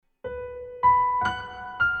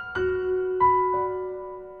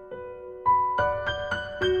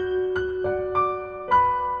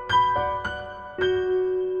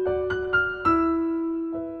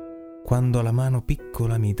quando la mano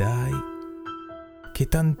piccola mi dai, che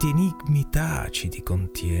tanti enigmi taciti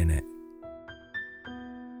contiene.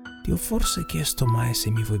 Ti ho forse chiesto mai se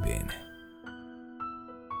mi vuoi bene?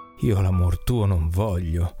 Io l'amor tuo non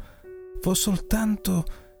voglio, vo soltanto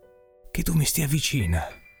che tu mi stia vicina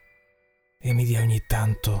e mi dia ogni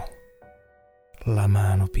tanto la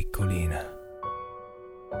mano piccolina.